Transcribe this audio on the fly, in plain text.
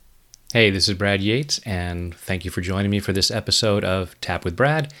Hey, this is Brad Yates, and thank you for joining me for this episode of Tap with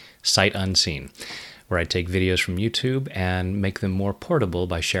Brad, Sight Unseen, where I take videos from YouTube and make them more portable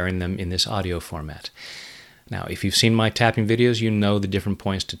by sharing them in this audio format. Now, if you've seen my tapping videos, you know the different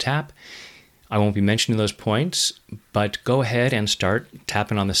points to tap. I won't be mentioning those points, but go ahead and start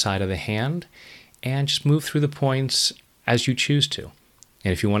tapping on the side of the hand and just move through the points as you choose to.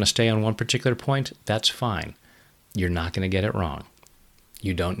 And if you want to stay on one particular point, that's fine. You're not going to get it wrong.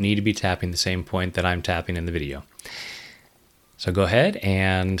 You don't need to be tapping the same point that I'm tapping in the video. So go ahead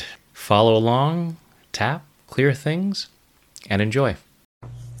and follow along, tap, clear things, and enjoy.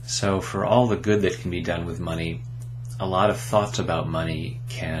 So for all the good that can be done with money, a lot of thoughts about money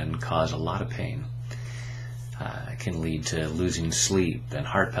can cause a lot of pain. It can lead to losing sleep and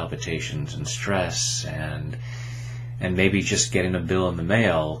heart palpitations and stress, and maybe just getting a bill in the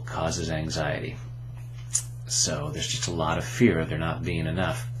mail causes anxiety. So there's just a lot of fear of there not being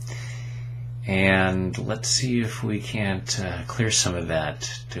enough. And let's see if we can't clear some of that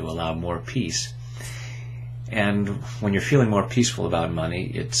to allow more peace. And when you're feeling more peaceful about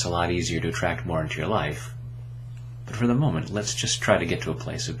money, it's a lot easier to attract more into your life. But for the moment, let's just try to get to a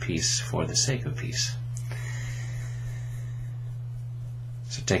place of peace for the sake of peace.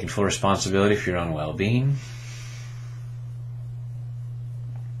 So taking full responsibility for your own well-being.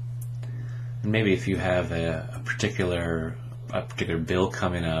 And maybe if you have a particular bill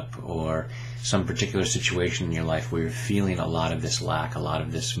coming up, or some particular situation in your life where you're feeling a lot of this lack, a lot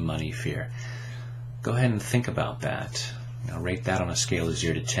of this money fear, go ahead and think about that. Rate that on a scale of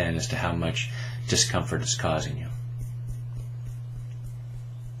 0 to 10 as to how much discomfort it's causing you.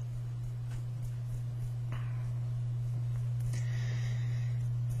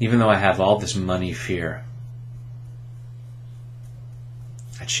 Even though I have all this money fear,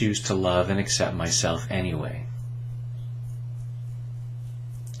 I choose to love and accept myself anyway.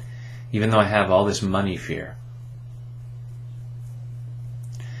 Even though I have all this money fear,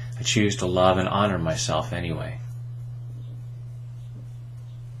 I choose to love and honor myself anyway.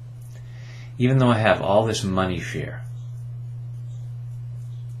 Even though I have all this money fear,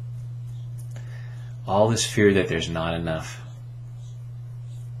 all this fear that there's not enough,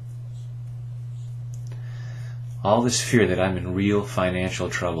 all this fear that I'm in real financial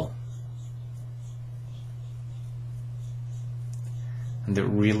trouble, and that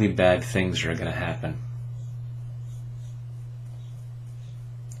really bad things are going to happen.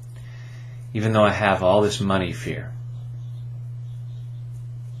 Even though I have all this money fear,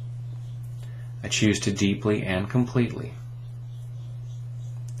 I choose to deeply and completely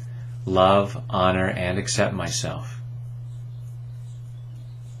love, honor, and accept myself.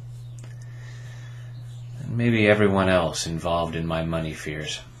 Maybe everyone else involved in my money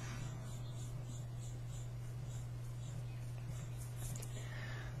fears.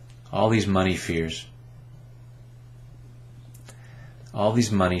 All these money fears. All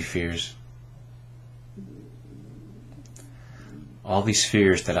these money fears. All these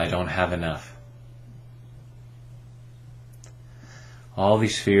fears that I don't have enough. All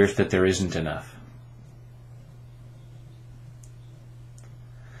these fears that there isn't enough.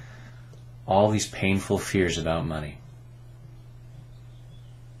 All these painful fears about money.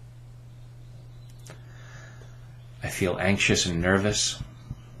 I feel anxious and nervous.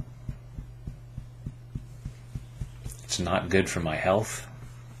 It's not good for my health.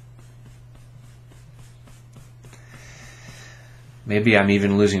 Maybe I'm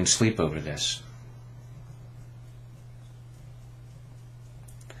even losing sleep over this.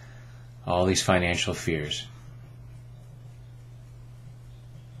 All these financial fears.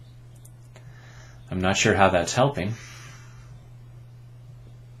 I'm not sure how that's helping.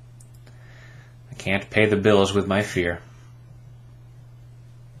 I can't pay the bills with my fear.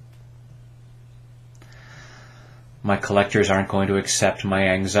 My collectors aren't going to accept my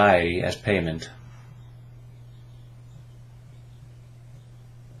anxiety as payment.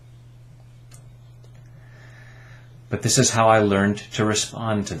 But this is how I learned to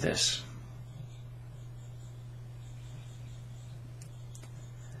respond to this.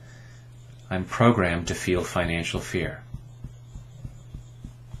 I'm programmed to feel financial fear.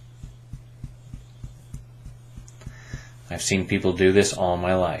 I've seen people do this all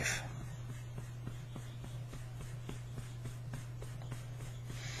my life.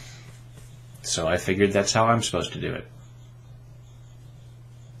 So I figured that's how I'm supposed to do it.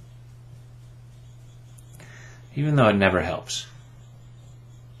 Even though it never helps.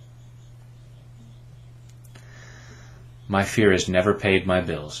 My fear has never paid my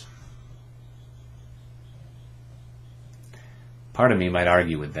bills. Part of me might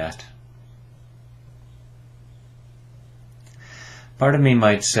argue with that. Part of me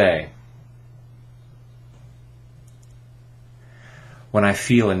might say, when I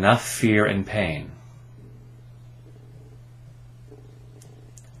feel enough fear and pain,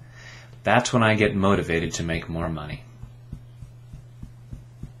 that's when I get motivated to make more money.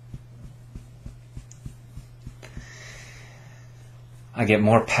 I get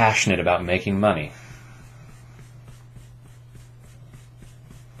more passionate about making money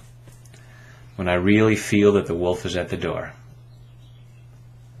when I really feel that the wolf is at the door.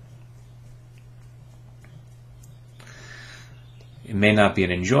 It may not be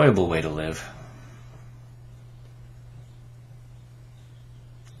an enjoyable way to live,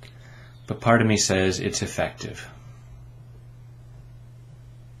 but part of me says it's effective.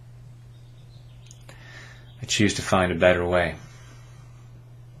 I choose to find a better way.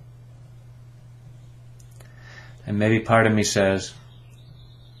 And maybe part of me says,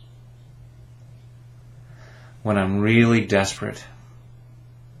 when I'm really desperate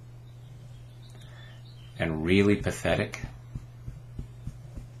and really pathetic,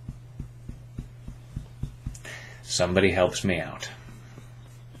 somebody helps me out.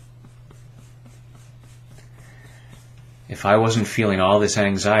 If I wasn't feeling all this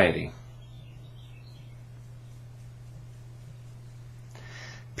anxiety,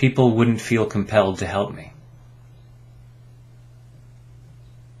 people wouldn't feel compelled to help me.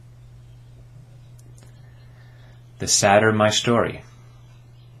 The sadder my story,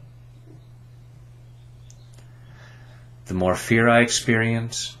 the more fear I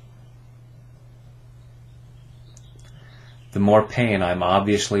experience, the more pain I'm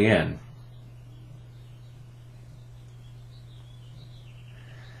obviously in,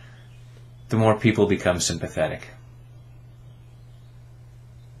 the more people become sympathetic.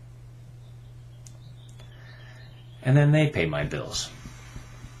 And then they pay my bills.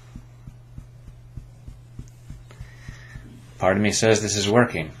 Part of me says this is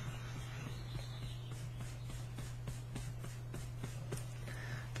working.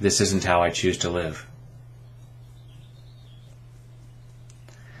 This isn't how I choose to live.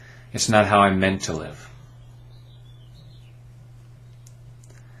 It's not how I'm meant to live.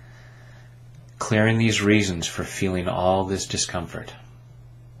 Clearing these reasons for feeling all this discomfort.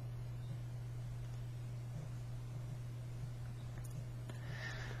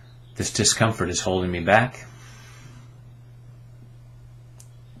 This discomfort is holding me back.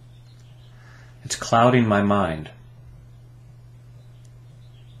 It's clouding my mind.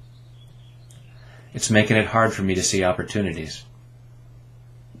 It's making it hard for me to see opportunities.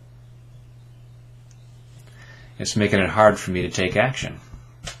 It's making it hard for me to take action.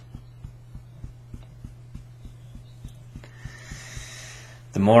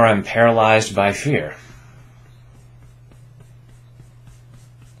 The more I'm paralyzed by fear,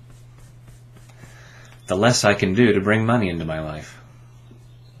 the less I can do to bring money into my life.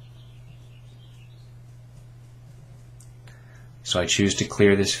 So I choose to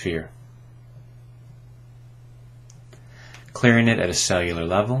clear this fear. Clearing it at a cellular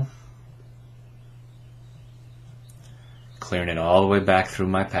level, clearing it all the way back through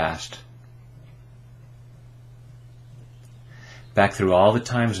my past, back through all the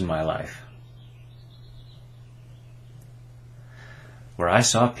times in my life where I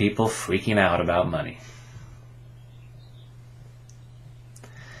saw people freaking out about money.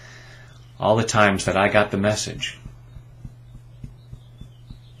 All the times that I got the message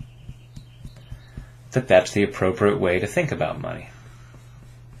that that's the appropriate way to think about money.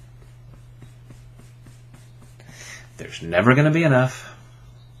 There's never going to be enough,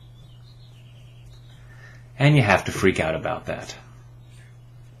 and you have to freak out about that.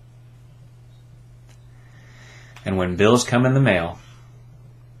 And when bills come in the mail,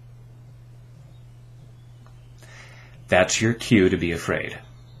 that's your cue to be afraid.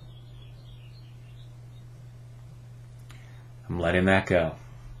 I'm letting that go.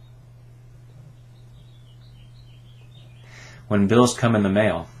 When bills come in the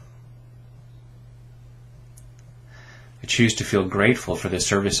mail, I choose to feel grateful for the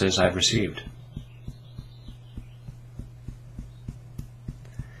services I've received.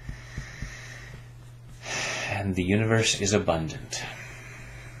 And the universe is abundant.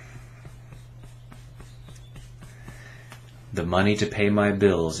 The money to pay my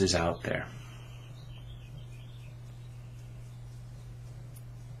bills is out there.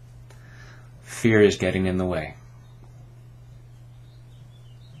 Fear is getting in the way.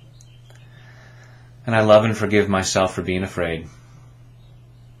 And I love and forgive myself for being afraid.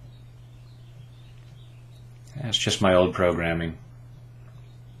 That's just my old programming.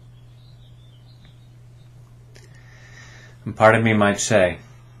 And part of me might say,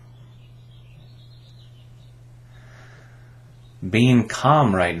 being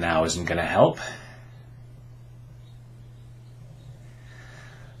calm right now isn't going to help.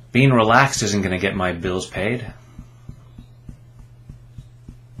 Being relaxed isn't going to get my bills paid.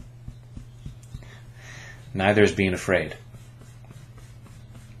 Neither is being afraid.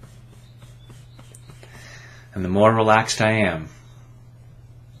 And the more relaxed I am,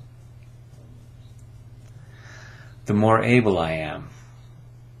 the more able I am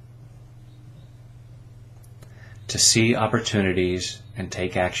to see opportunities and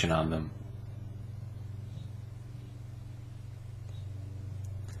take action on them.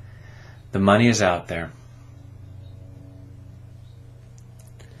 The money is out there.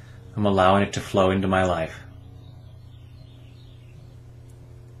 I'm allowing it to flow into my life.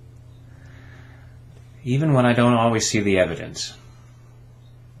 Even when I don't always see the evidence.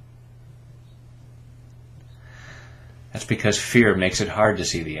 That's because fear makes it hard to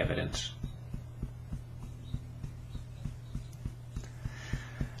see the evidence.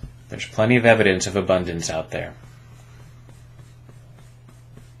 There's plenty of evidence of abundance out there.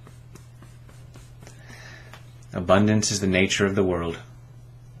 Abundance is the nature of the world.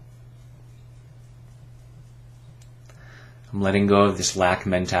 I'm letting go of this lack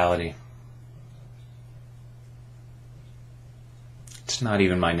mentality. It's not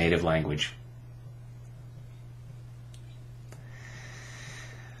even my native language.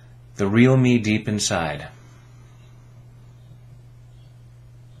 The real me deep inside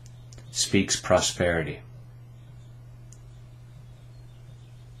speaks prosperity.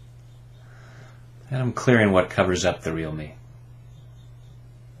 And I'm clearing what covers up the real me.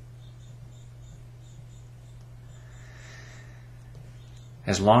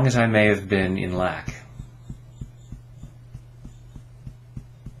 As long as I may have been in lack,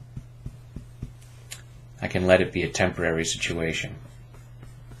 I can let it be a temporary situation.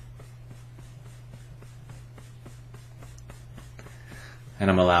 And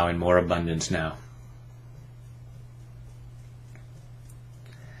I'm allowing more abundance now.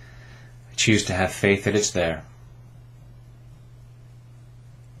 I choose to have faith that it's there.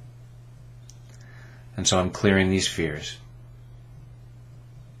 And so I'm clearing these fears.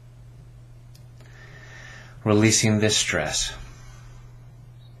 Releasing this stress.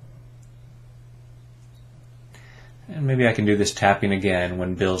 And maybe I can do this tapping again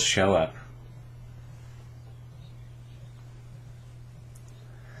when bills show up.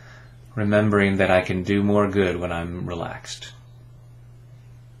 Remembering that I can do more good when I'm relaxed.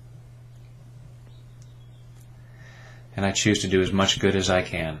 And I choose to do as much good as I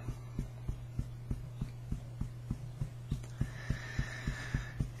can.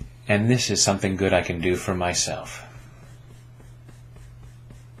 And this is something good I can do for myself.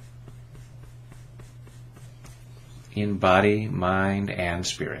 In body, mind, and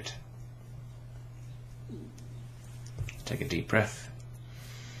spirit. Take a deep breath.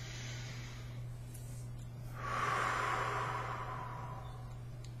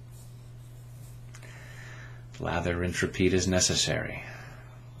 Lather, rinse, repeat as necessary.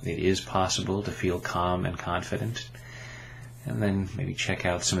 It is possible to feel calm and confident. And then maybe check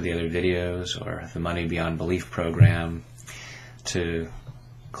out some of the other videos or the Money Beyond Belief program to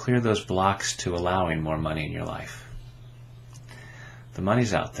clear those blocks to allowing more money in your life. The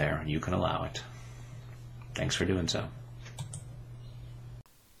money's out there and you can allow it. Thanks for doing so.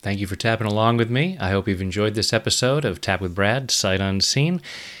 Thank you for tapping along with me. I hope you've enjoyed this episode of Tap with Brad, Sight Unseen.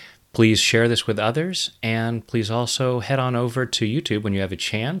 Please share this with others, and please also head on over to YouTube when you have a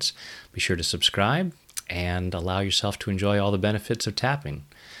chance. Be sure to subscribe and allow yourself to enjoy all the benefits of tapping,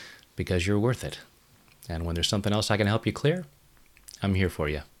 because you're worth it. And when there's something else I can help you clear, I'm here for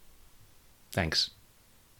you. Thanks.